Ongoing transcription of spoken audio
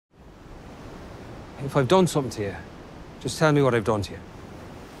if I've done something to you, just tell me what I've done to you.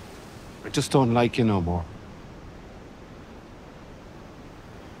 I just don't like you no more.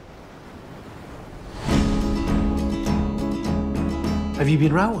 Have you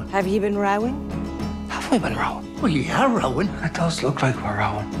been rowing? Have you been rowing? Have we been rowing? Well, you are rowing. It does look like we're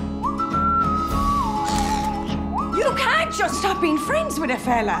rowing. You can't just stop being friends with a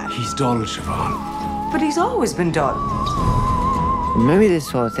fella. He's dull, Siobhan. But he's always been dull. Maybe this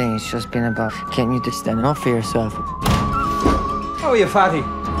whole thing has just been about getting you to stand up for yourself. How are you, fatty?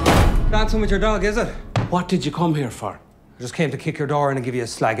 Dancing with your dog, is it? What did you come here for? I just came to kick your door in and give you a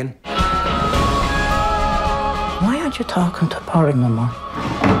slagging. Why aren't you talking to Pádraic no more?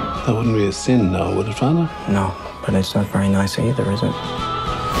 That wouldn't be a sin now, would it, Father? No, but it's not very nice either, is it?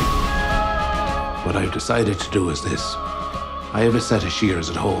 What I've decided to do is this. I have a set of shears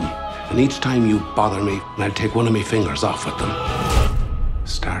at home, and each time you bother me, I'll take one of my fingers off with them.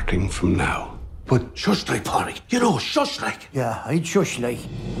 Starting from now. But shush like, Pádraic. You know, shush like. Yeah, I'd shush like.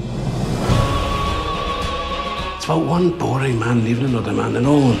 It's about one boring man leaving another man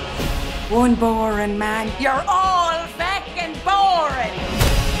alone. One boring man. You're all fucking boring.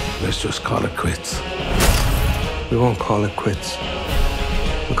 Let's just call it quits. We won't call it quits.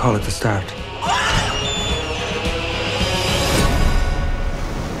 We'll call it the start.